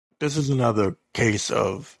this is another case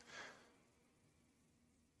of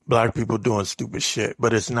black people doing stupid shit,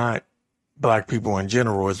 but it's not black people in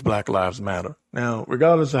general. It's Black Lives Matter. Now,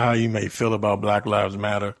 regardless of how you may feel about Black Lives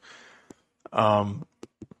Matter,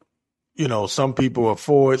 you know, some people are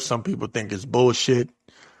for it. Some people think it's bullshit.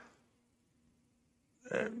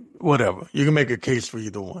 Whatever. You can make a case for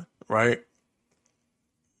either one, right?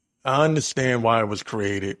 I understand why it was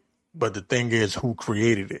created, but the thing is, who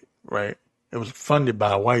created it, right? It was funded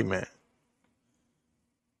by a white man,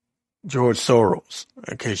 George Soros,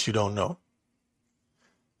 in case you don't know.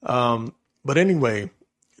 But anyway,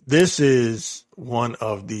 this is one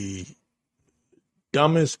of the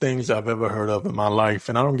dumbest things I've ever heard of in my life,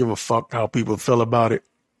 and I don't give a fuck how people feel about it.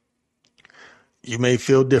 You may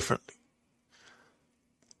feel differently.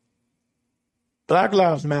 Black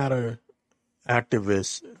Lives Matter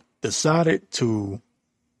activists decided to,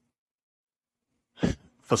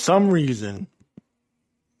 for some reason,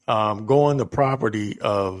 go on the property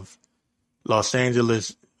of Los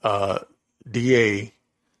Angeles DA. I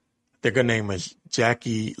think her name is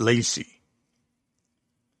Jackie Lacey.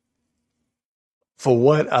 For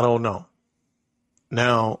what? I don't know.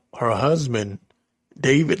 Now, her husband,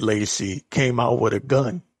 David Lacey, came out with a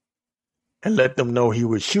gun and let them know he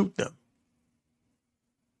would shoot them.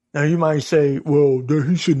 Now, you might say, well,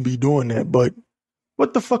 he shouldn't be doing that, but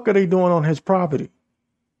what the fuck are they doing on his property?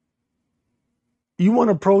 You want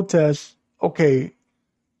to protest? Okay,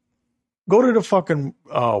 go to the fucking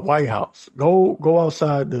White House. Go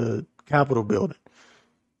outside the Capitol building.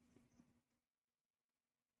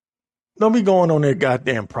 Don't be going on their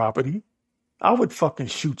goddamn property. I would fucking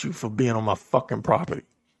shoot you for being on my fucking property.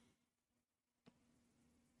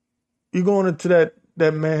 You going into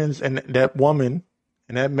that man's and that woman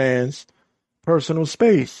and that man's personal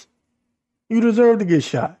space. You deserve to get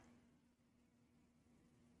shot.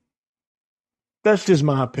 That's just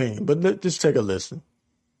my opinion, but just take a listen.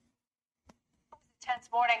 Tense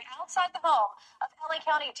morning outside the home of LA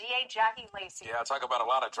County DA Jackie Lacey. Yeah, talk about a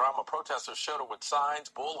lot of drama. Protesters showed up with signs,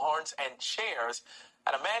 bullhorns, and chairs,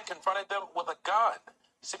 and a man confronted them with a gun.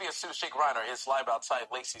 CBS 2's Jake Reiner is live outside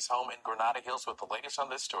Lacey's home in Granada Hills with the latest on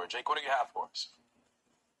this story. Jake, what do you have for us?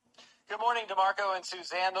 Good morning, DeMarco and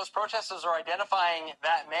Suzanne. Those protesters are identifying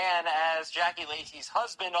that man as Jackie Lacey's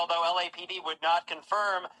husband, although LAPD would not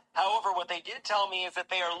confirm. However, what they did tell me is that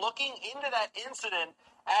they are looking into that incident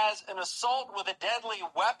as an assault with a deadly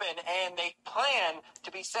weapon, and they plan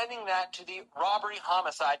to be sending that to the Robbery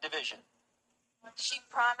Homicide Division. She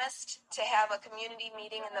promised to have a community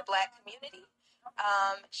meeting in the black community.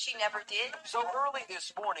 She never did. So early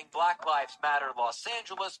this morning, Black Lives Matter Los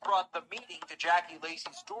Angeles brought the meeting to Jackie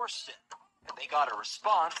Lacey's doorstep, and they got a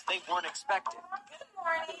response they weren't expecting. Good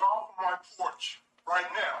morning. Get off my porch right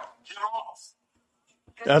now. Get off.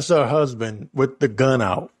 That's her husband with the gun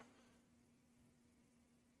out,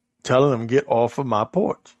 telling him, get off of my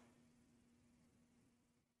porch.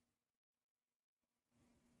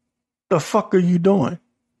 The fuck are you doing?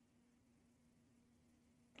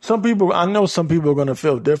 I know some people are going to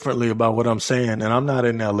feel differently about what I'm saying, and I'm not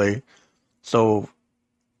in LA. So,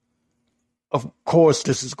 of course,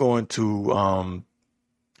 this is going to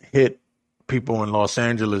hit people in Los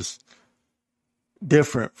Angeles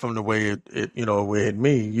different from the way it hit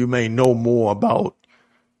me. You may know more about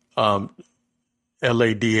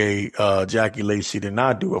LADA Jackie Lacey than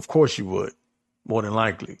I do. Of course you would, more than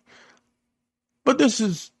likely. But this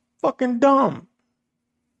is fucking dumb.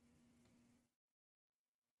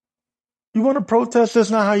 You want to protest? That's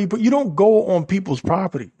not how you don't go on people's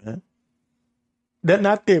property, man. That's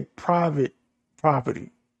not their private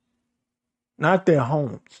property, not their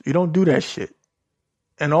homes. You don't do that shit.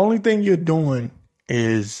 And the only thing you're doing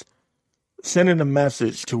is sending a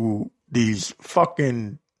message to these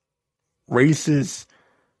fucking racist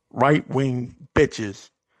right-wing bitches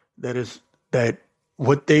that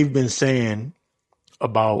what they've been saying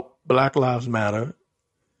about Black Lives Matter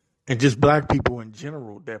and just black people in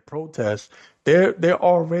general that protest, they're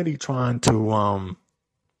already trying to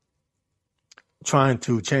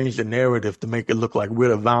change the narrative to make it look like we're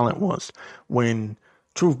the violent ones. When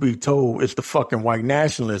truth be told, it's the fucking white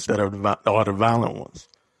nationalists that are the violent ones.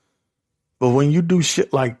 But when you do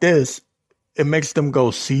shit like this, it makes them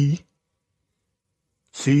go, see,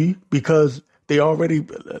 because they already,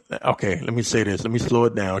 okay, let me say this. Let me slow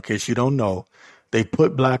it down in case you don't know. They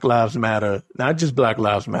put Black Lives Matter, not just Black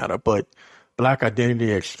Lives Matter, but black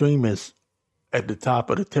identity extremists at the top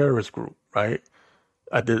of the terrorist group, right?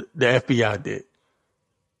 The FBI did.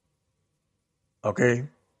 Okay?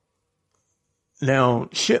 Now,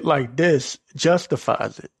 shit like this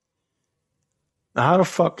justifies it. Now, how the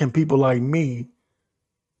fuck can people like me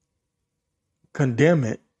condemn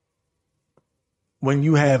it when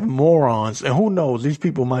you have morons, and who knows, these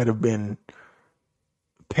people might have been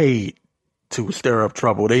paid to stir up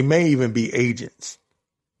trouble. They may even be agents.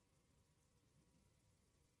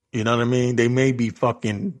 You know what I mean? They may be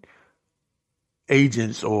fucking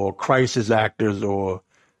agents or crisis actors or,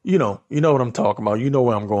 you know what I'm talking about. You know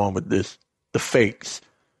where I'm going with this. The fakes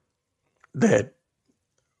that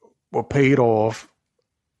were paid off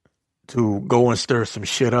to go and stir some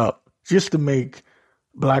shit up just to make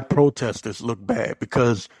black protesters look bad.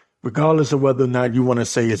 Because regardless of whether or not you want to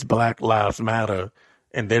say it's Black Lives Matter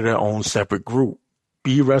and they're their own separate group,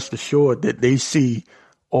 be rest assured that they see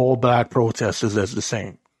all black protesters as the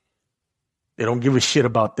same. They don't give a shit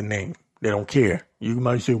about the name. They don't care. You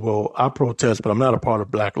might say, well, I protest, but I'm not a part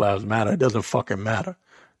of Black Lives Matter. It doesn't fucking matter.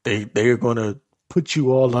 They're going to put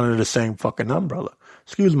you all under the same fucking umbrella.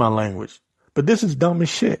 Excuse my language. But this is dumb as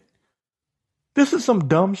shit. This is some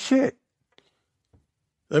dumb shit.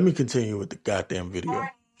 Let me continue with the goddamn video.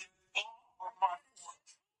 I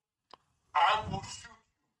will shoot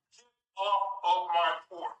you. Get off of my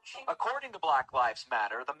porch. According to Black Lives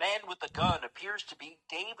Matter, the man with the gun appears to be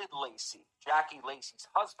David Lacey, Jackie Lacey's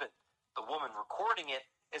husband. The woman recording it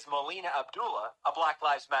is Melina Abdullah, a Black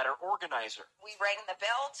Lives Matter organizer. We rang the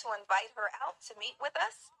bell to invite her out to meet with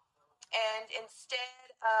us. And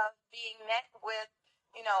instead of being met with,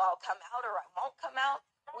 I'll come out or I won't come out,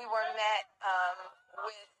 we were met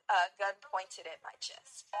with a gun pointed at my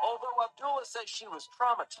chest. Although Abdullah says she was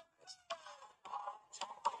traumatized,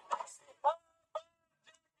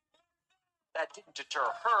 that didn't deter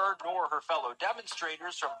her nor her fellow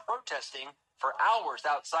demonstrators from protesting for hours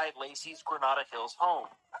outside Lacey's Granada Hills home.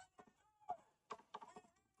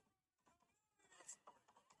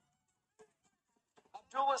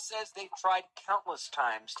 Abdullah says they've tried countless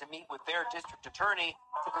times to meet with their district attorney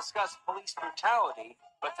to discuss police brutality,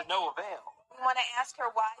 but to no avail. We want to ask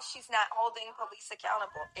her why she's not holding police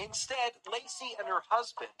accountable. Instead, Lacey and her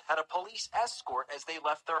husband had a police escort as they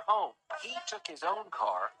left their home. He took his own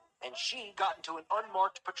car, and she got into an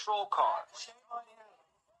unmarked patrol car.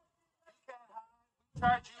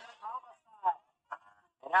 And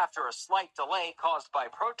after a slight delay caused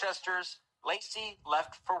by protesters, Lacey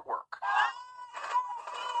left for work.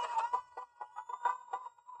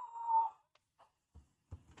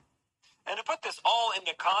 And to put this all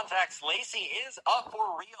into context, Lacey is up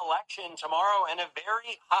for re-election tomorrow in a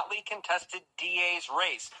very hotly contested DA's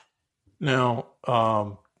race. Now,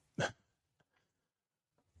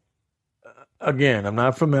 again, I'm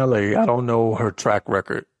not from LA. I don't know her track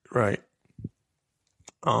record, right?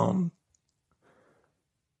 I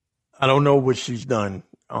don't know what she's done.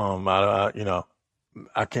 I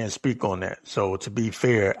can't speak on that. So to be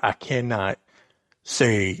fair, I cannot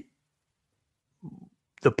say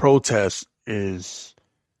the protest is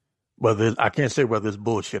I can't say whether it's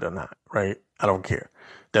bullshit or not, right? I don't care.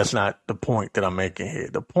 That's not the point that I'm making here.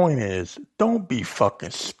 The point is, don't be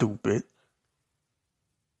fucking stupid.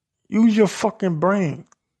 Use your fucking brain.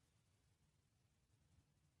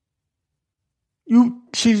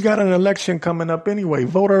 She's got an election coming up anyway.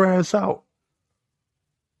 Vote her ass out.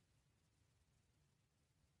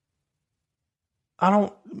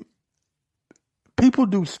 People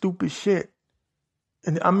do stupid shit.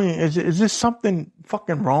 And I mean, is this something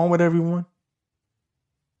fucking wrong with everyone?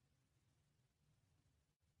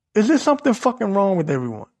 Is there something fucking wrong with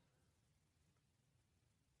everyone?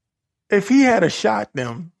 If he had a shot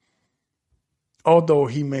them, although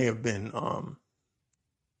he may have been,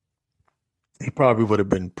 he probably would have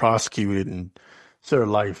been prosecuted and served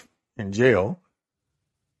life in jail.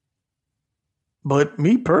 But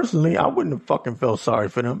me personally, I wouldn't have fucking felt sorry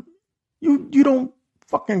for them. You don't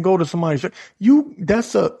fucking go to somebody's. You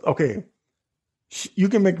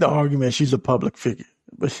can make the argument she's a public figure,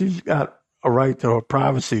 but she's got a right to her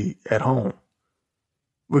privacy at home,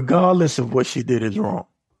 regardless of what she did is wrong.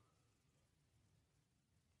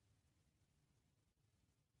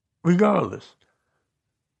 Regardless,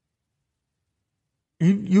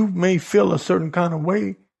 you may feel a certain kind of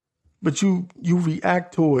way, but you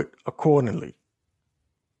react to it accordingly.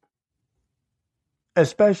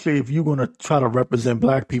 Especially if you're going to try to represent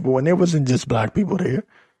black people. And there wasn't just black people there.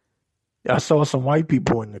 I saw some white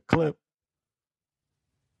people in the clip.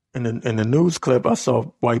 In the news clip, I saw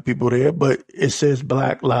white people there, but it says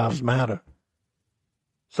Black Lives Matter.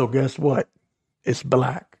 So guess what? It's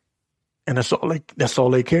black. And that's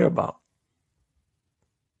all they care about.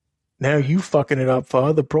 Now you fucking it up for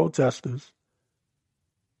other protesters.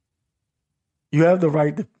 You have the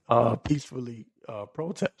right to peacefully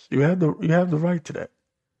protest. You have the right to that.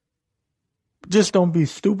 Just don't be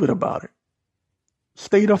stupid about it.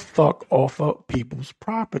 Stay the fuck off of people's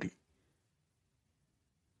property.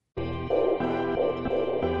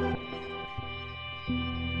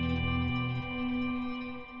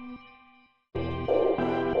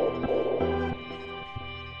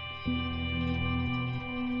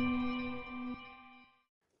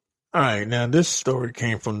 All right, now this story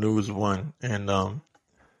came from News One, and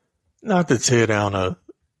not to tear down a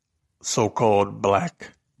so-called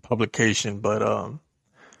black publication, but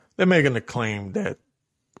they're making the claim that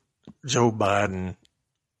Joe Biden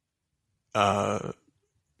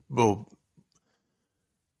will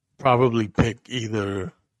probably pick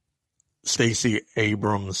either Stacey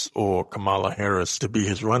Abrams or Kamala Harris to be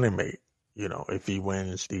his running mate. You know, if he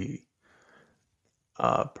wins the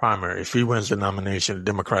primary, if he wins the nomination, the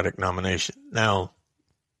Democratic nomination. Now,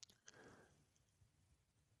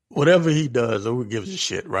 whatever he does, who gives a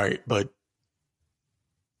shit, right? But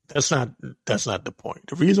that's not the point.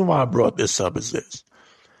 The reason why I brought this up is this: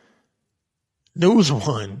 News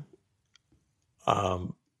One,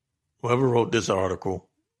 whoever wrote this article,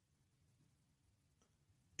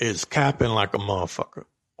 is capping like a motherfucker,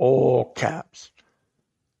 all caps.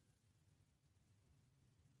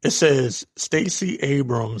 It says Stacey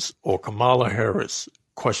Abrams or Kamala Harris, ?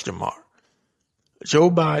 Joe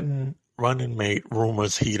Biden running mate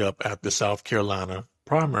rumors heat up after South Carolina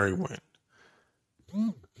primary win.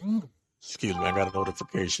 Excuse me, I got a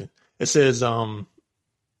notification. It says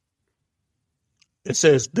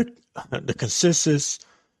the consensus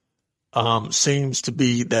seems to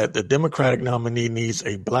be that the Democratic nominee needs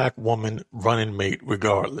a black woman running mate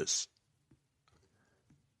regardless.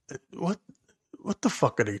 What the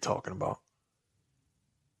fuck are they talking about?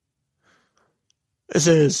 It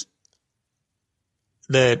says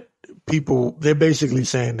that they're basically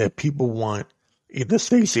saying that people want either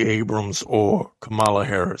Stacey Abrams or Kamala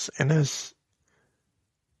Harris. And that's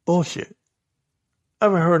bullshit. I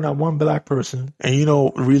haven't heard not one black person. And you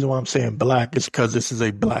know, the reason why I'm saying black is because this is a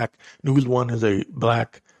black, News One is a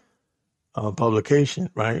black publication,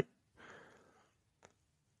 right?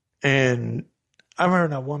 And I've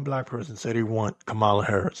heard not one black person say they want Kamala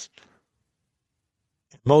Harris.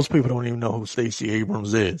 Most people don't even know who Stacey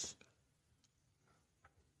Abrams is.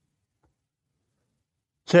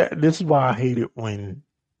 This is why I hate it when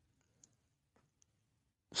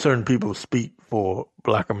certain people speak for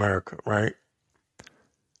Black America, right?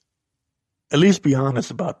 At least be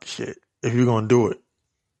honest about the shit if you're going to do it.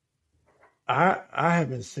 I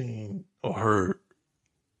haven't seen or heard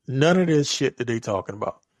none of this shit that they talking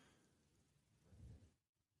about.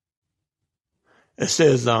 It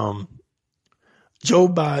says Joe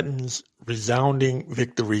Biden's resounding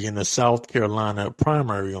victory in the South Carolina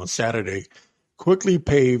primary on Saturday quickly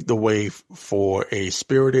paved the way for a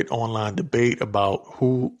spirited online debate about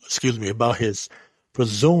his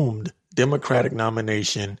presumed Democratic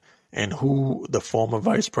nomination and who the former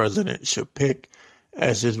vice president should pick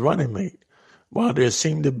as his running mate. While there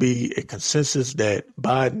seemed to be a consensus that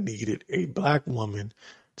Biden needed a black woman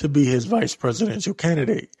to be his vice presidential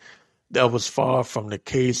candidate, that was far from the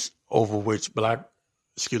case over which black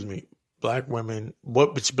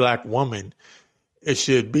woman it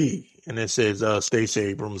should be. And it says Stacey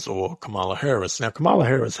Abrams or Kamala Harris. Now, Kamala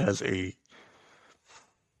Harris has a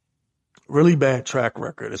really bad track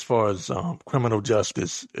record as far as criminal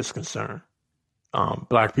justice is concerned.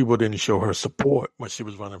 Black people didn't show her support when she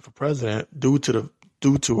was running for president due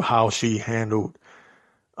to how she handled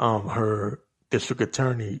her district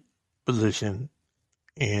attorney position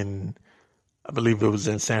in, I believe it was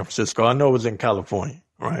in San Francisco. I know it was in California,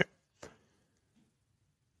 right?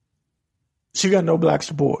 She got no black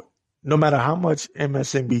support. No matter how much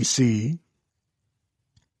MSNBC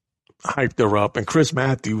hyped her up, and Chris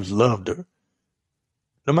Matthews loved her.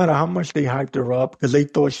 No matter how much they hyped her up, because they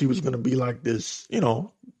thought she was going to be like this, you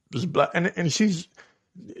know, this black, and she's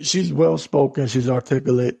well spoken, she's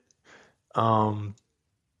articulate. I'll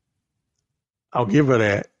give her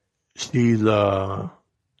that. She's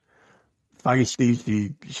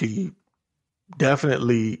feisty. She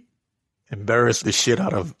definitely embarrassed the shit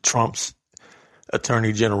out of Trump's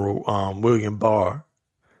Attorney General William Barr.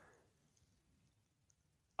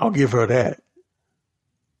 I'll give her that.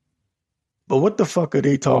 But what the fuck are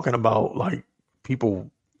they talking about? Like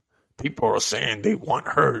people are saying they want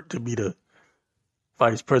her to be the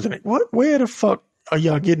vice president. Where the fuck are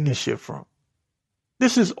y'all getting this shit from?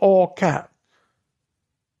 This is all cap.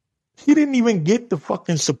 She didn't even get the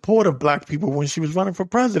fucking support of black people when she was running for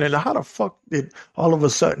president. How the fuck did all of a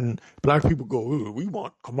sudden black people go, ooh, we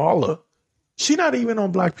want Kamala? She's not even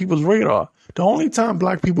on black people's radar. The only time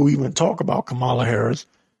black people even talk about Kamala Harris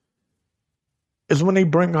is when they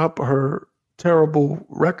bring up her terrible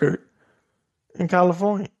record in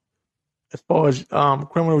California as far as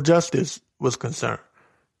criminal justice was concerned.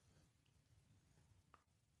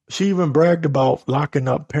 She even bragged about locking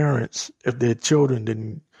up parents if their children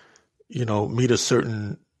didn't, you know, meet a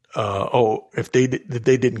certain, if they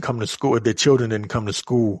didn't come to school, if their children didn't come to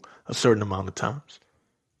school a certain amount of times.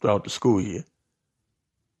 throughout the school year.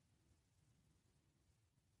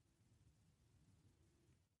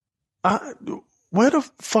 Where the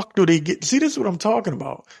fuck do they get? See, this is what I'm talking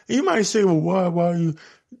about. And you might say, well,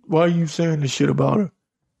 why are you saying this shit about her?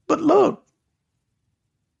 But look,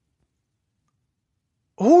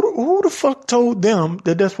 who the fuck told them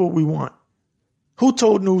that that's what we want? Who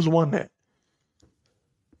told News One that?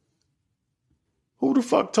 Who the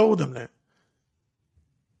fuck told them that?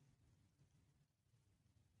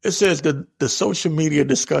 It says that the social media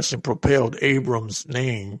discussion propelled Abrams'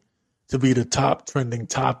 name to be the top trending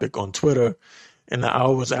topic on Twitter in the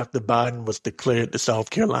hours after Biden was declared the South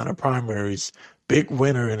Carolina primaries big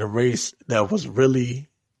winner in a race that was really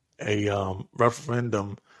a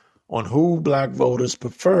referendum on who black voters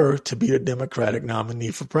prefer to be the Democratic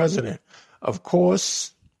nominee for president. Of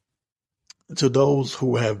course, to those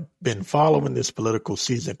who have been following this political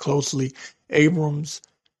season closely, Abrams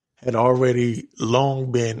had already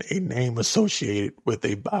long been a name associated with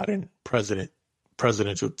a Biden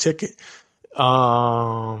presidential ticket.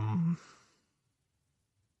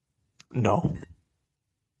 No.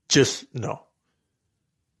 Just no.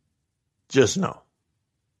 Just no.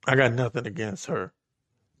 I got nothing against her,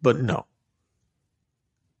 but no.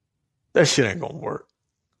 That shit ain't gonna work.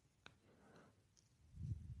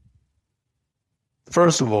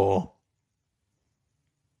 First of all,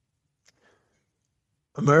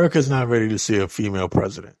 America's not ready to see a female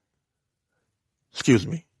president. Excuse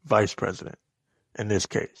me, vice president in this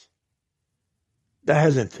case. That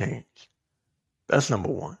hasn't changed. That's number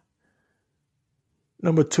one.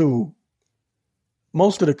 Number two,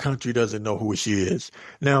 most of the country doesn't know who she is.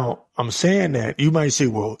 Now, I'm saying that, you might say,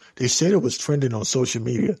 well, they said it was trending on social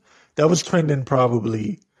media. That was trending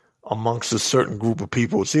probably amongst a certain group of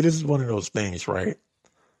people. See, this is one of those things, right?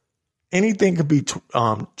 Anything could be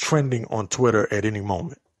trending on Twitter at any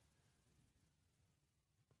moment.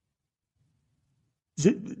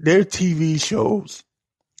 There are TV shows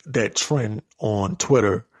that trend on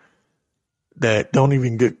Twitter that don't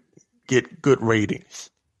even get good ratings.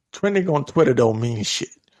 Trending on Twitter don't mean shit.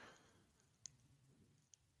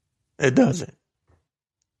 It doesn't.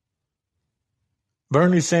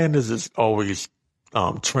 Bernie Sanders is always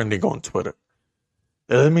trending on Twitter.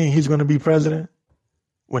 Does that mean he's going to be president?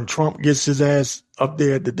 When Trump gets his ass up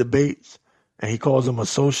there at the debates and he calls him a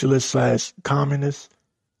socialist / communist,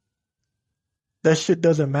 that shit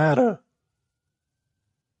doesn't matter.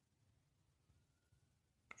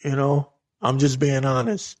 You know, I'm just being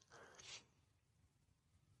honest.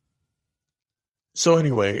 So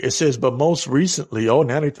anyway, it says, but most recently, now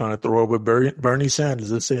they're trying to throw over Bernie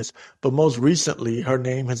Sanders. It says, but most recently, her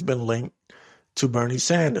name has been linked to Bernie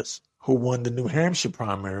Sanders, who won the New Hampshire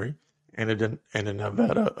primary and the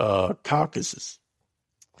Nevada caucuses.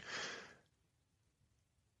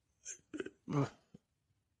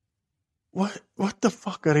 What the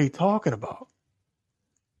fuck are they talking about?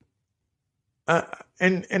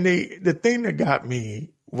 And the thing that got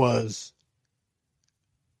me was,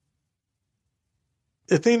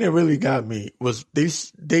 the thing that really got me was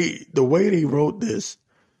the way they wrote this.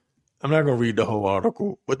 I'm not gonna read the whole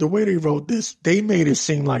article, but the way they wrote this, they made it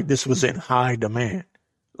seem like this was in high demand.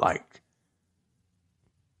 Like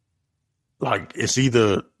it's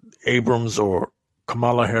either Abrams or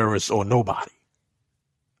Kamala Harris or nobody.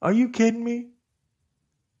 Are you kidding me?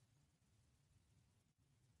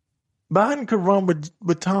 Biden could run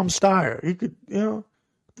with Tom Steyer. He could, what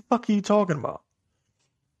the fuck are you talking about?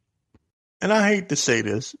 And I hate to say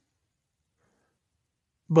this,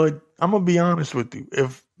 but I'm going to be honest with you.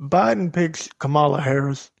 If Biden picks Kamala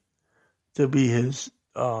Harris to be his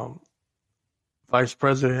vice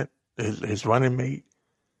president, his running mate,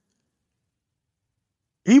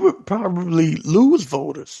 he would probably lose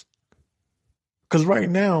voters. Because right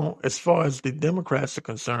now, as far as the Democrats are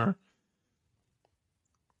concerned,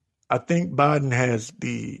 I think Biden has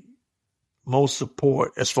the most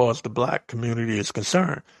support as far as the black community is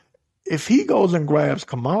concerned. If he goes and grabs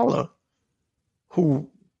Kamala, who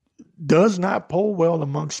does not poll well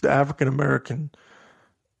amongst African American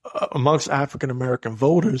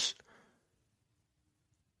voters,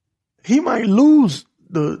 he might lose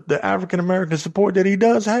the African American support that he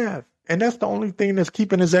does have. And that's the only thing that's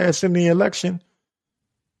keeping his ass in the election.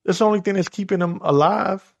 That's the only thing that's keeping him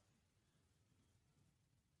alive.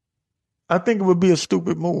 I think it would be a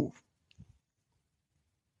stupid move.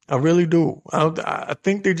 I really do. I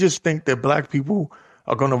think they just think that black people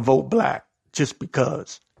are going to vote black just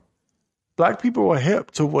because. Black people were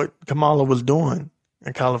hip to what Kamala was doing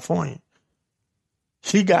in California.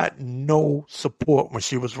 She got no support when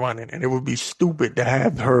she was running, and it would be stupid to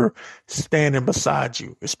have her standing beside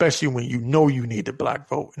you, especially when you know you need the black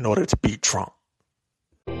vote in order to beat Trump.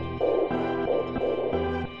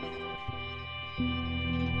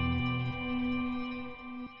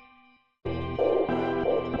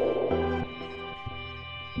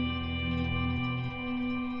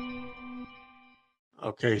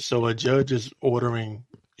 Okay, so a judge is ordering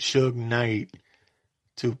Suge Knight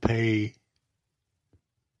to pay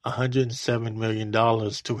 $107 million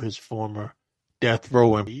to his former death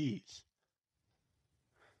row employees.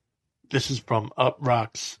 This is from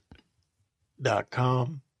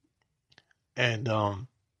uprocks.com. And for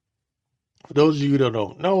those of you that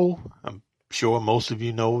don't know, I'm sure most of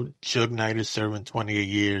you know Suge Knight is serving 28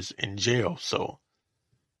 years in jail. So,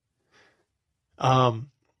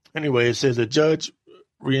 anyway, it says a judge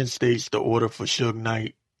reinstates the order for Suge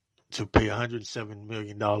Knight to pay $107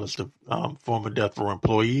 million to former death row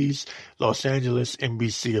employees. Los Angeles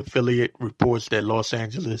NBC affiliate reports that Los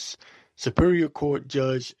Angeles Superior Court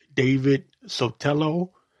Judge David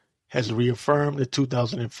Sotelo has reaffirmed the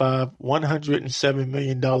 2005 $107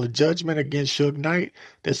 million judgment against Suge Knight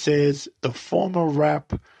that says the former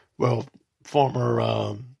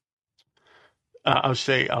I'll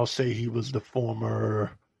say he was the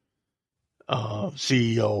former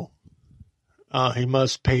CEO. He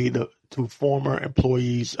must pay to former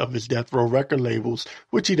employees of his death row record labels,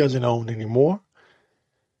 which he doesn't own anymore.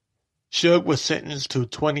 Suge was sentenced to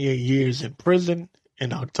 28 years in prison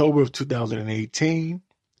in October of 2018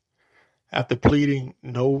 after pleading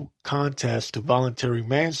no contest to voluntary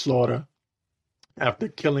manslaughter after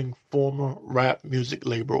killing former rap music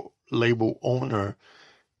label owner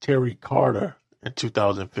Terry Carter in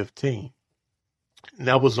 2015. And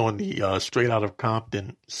that was on the Straight Outta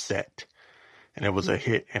Compton set. And it was a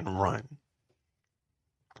hit and run.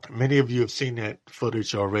 Many of you have seen that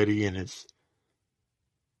footage already, and it's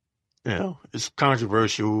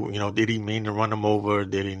controversial. Did he mean to run him over?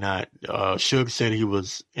 Did he not? Suge said he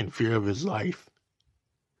was in fear of his life,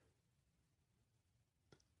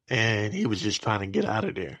 and he was just trying to get out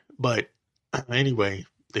of there. But anyway,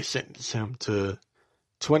 they sentenced him to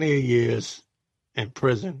 28 years in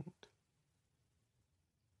prison.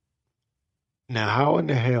 Now, how in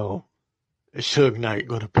the hell is Suge Knight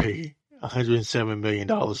going to pay $107 million,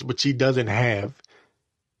 which he doesn't have?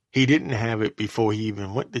 He didn't have it before he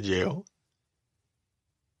even went to jail.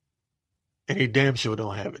 And he damn sure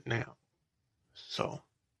don't have it now. So,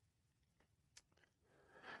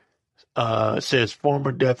 it says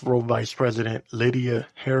former death row vice president Lydia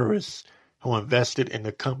Harris, who invested in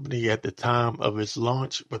the company at the time of its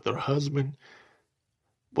launch with her husband,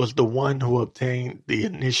 was the one who obtained the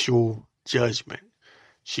initial judgment.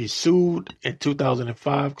 She sued in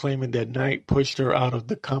 2005, claiming that Knight pushed her out of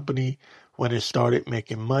the company when it started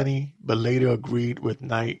making money, but later agreed with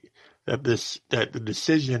Knight that the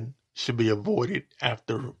decision should be avoided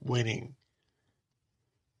after winning.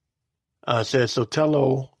 Says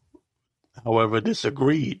Sotelo, however,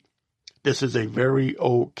 disagreed. This is a very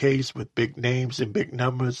old case with big names and big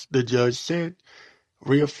numbers, the judge said,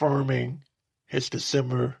 reaffirming his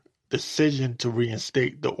December decision to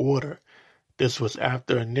reinstate the order. This was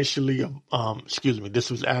after initially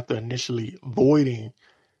voiding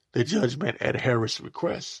the judgment at Harris'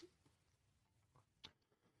 request.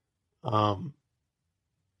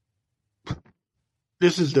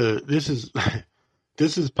 This is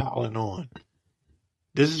piling on.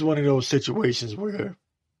 This is one of those situations where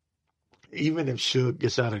even if Suge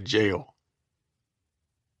gets out of jail,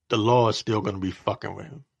 the law is still going to be fucking with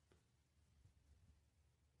him.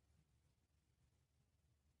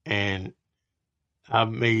 And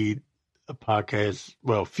I've made a podcast,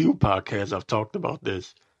 a few podcasts, I've talked about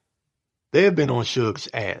this. They have been on Suge's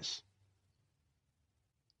ass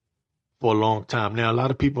for a long time. Now, a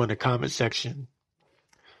lot of people in the comment section,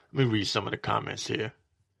 let me read some of the comments here.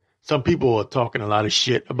 Some people are talking a lot of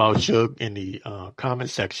shit about Suge in the comment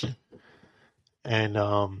section. And,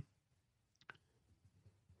 a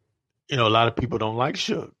lot of people don't like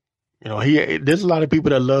Suge. There's a lot of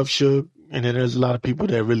people that love Suge, and then there's a lot of people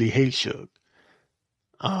that really hate Suge.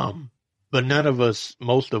 But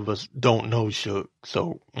most of us don't know Suge.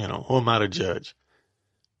 So, who am I to judge?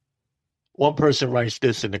 One person writes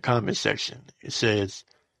this in the comment section. It says,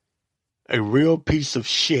 a real piece of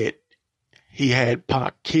shit. He had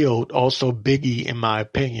Pac killed. Also Biggie, in my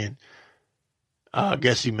opinion. I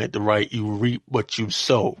guess he meant to write, you reap what you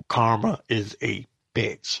sow. Karma is a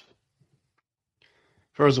bitch.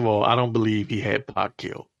 First of all, I don't believe he had Pac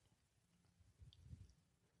killed.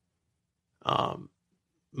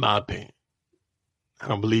 My opinion. I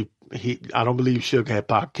don't believe Suge had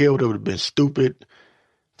Pac killed. It would have been stupid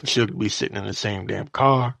for Suge to be sitting in the same damn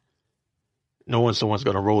car, knowing someone's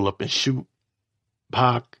gonna roll up and shoot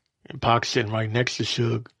Pac, and Pac sitting right next to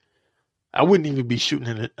Suge. I wouldn't even be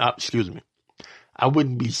I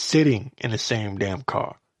wouldn't be sitting in the same damn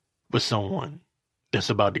car with someone that's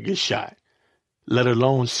about to get shot, let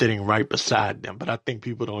alone sitting right beside them. But I think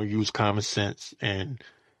people don't use common sense, and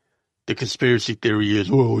the conspiracy theory is,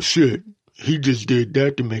 well, shit, he just did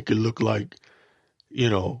that to make it look like,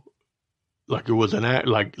 like it was an act,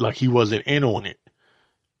 like he wasn't in on it.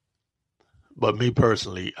 But me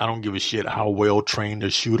personally, I don't give a shit how well trained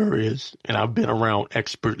a shooter is. And I've been around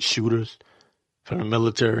expert shooters from the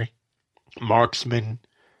military, marksmen,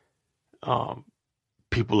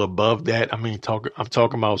 people above that. I mean, I'm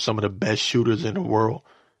talking about some of the best shooters in the world.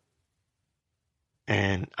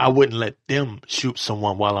 And I wouldn't let them shoot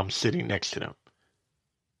someone while I'm sitting next to them.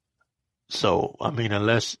 So, I mean,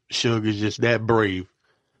 unless Suge is just that brave,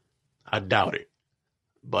 I doubt it.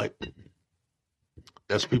 But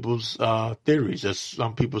that's people's theories. That's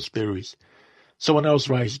some people's theories. Someone else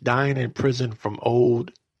writes, dying in prison from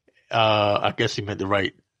old, I guess he meant to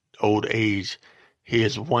write old age.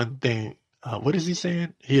 Here's one thing. What is he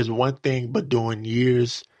saying? Here's one thing, but doing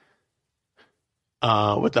years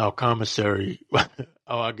without commissary.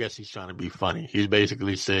 Oh, I guess he's trying to be funny. He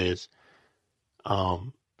basically says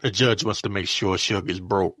the judge wants to make sure Suge is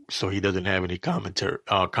broke so he doesn't have any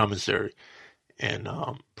commissary in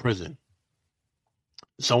prison.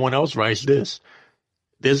 Someone else writes this.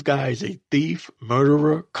 This guy is a thief,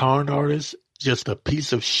 murderer, con artist, just a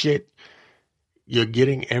piece of shit. You're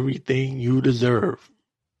getting everything you deserve.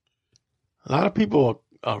 A lot of people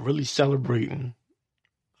are really celebrating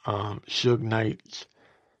Suge Knight's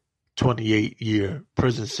 28-year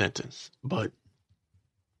prison sentence. But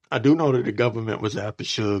I do know that the government was after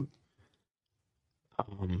Suge.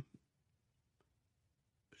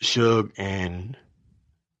 Suge and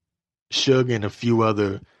a few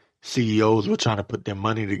other CEOs were trying to put their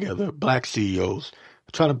money together, black CEOs,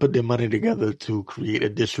 trying to put their money together to create a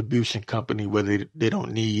distribution company where they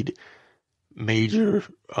don't need major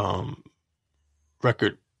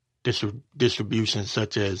record distribution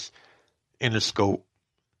such as Interscope,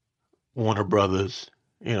 Warner Brothers.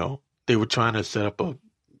 They were trying to set up a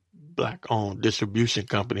black-owned distribution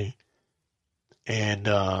company,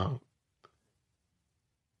 and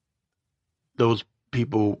those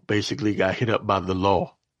people basically got hit up by the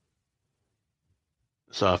law.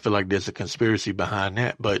 So I feel like there's a conspiracy behind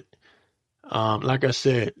that. But like I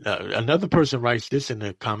said, another person writes this in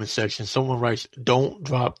the comment section. Someone writes, don't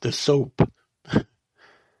drop the soap.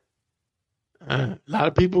 A lot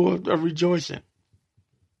of people are rejoicing.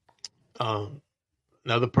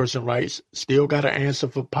 Another person writes, still got an answer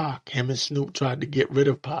for Pac. Him and Snoop tried to get rid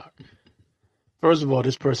of Pac. First of all,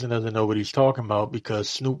 this person doesn't know what he's talking about because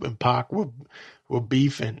Snoop and Pac were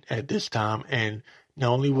beefing at this time. And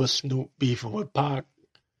not only was Snoop beefing with Pac,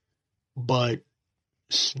 but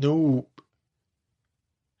Snoop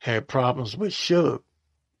had problems with Suge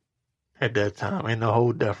at that time and the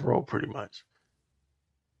whole Death Row pretty much.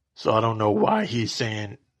 So I don't know why he's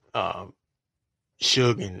saying Suge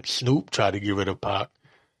and Snoop tried to get rid of Pac.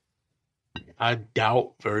 I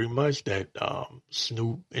doubt very much that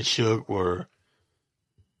Snoop and Suge were,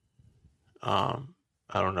 I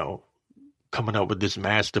don't know, coming up with this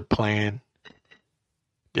master plan,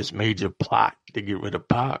 this major plot to get rid of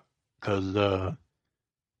Pac. Because,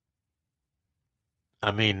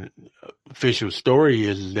 official story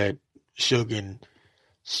is that Suge and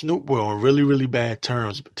Snoop were on really, really bad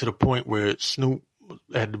terms to the point where Snoop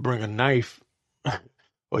had to bring a knife,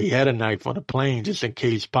 or he had a knife on the plane just in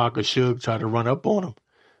case Pac or Suge tried to run up on him.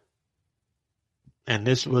 And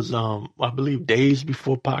this was, I believe, days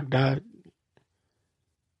before Pac died.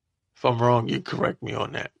 If I'm wrong, you correct me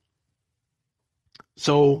on that.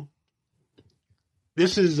 So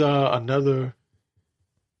this is another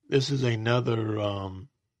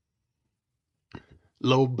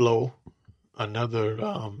low blow,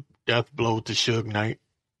 another death blow to Suge Knight.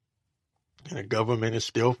 And the government is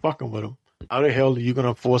still fucking with him. How the hell are you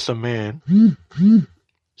gonna force a man?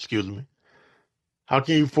 Excuse me. How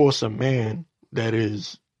can you force a man that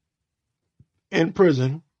is in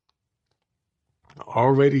prison,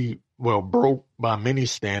 already broke by many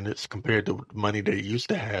standards compared to the money that he used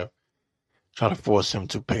to have, try to force him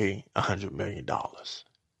to pay $100 million?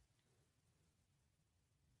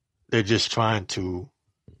 They're just trying to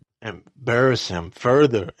embarrass him,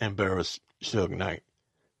 further embarrass Suge Knight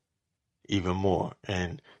even more.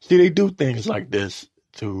 And see, they do things like this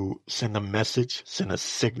to send a message, send a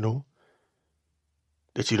signal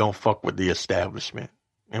that you don't fuck with the establishment.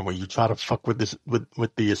 And when you try to fuck with this,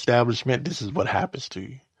 with the establishment, this is what happens to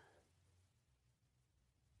you.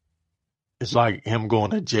 It's like him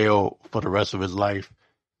going to jail for the rest of his life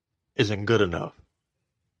isn't good enough.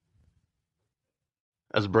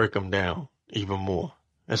 Let's break him down even more.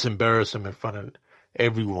 Let's embarrass him in front of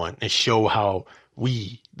everyone and show how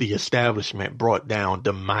we, the establishment, brought down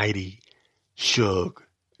the mighty Suge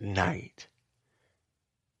Knight.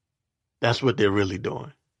 That's what they're really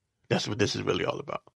doing. That's what this is really all about.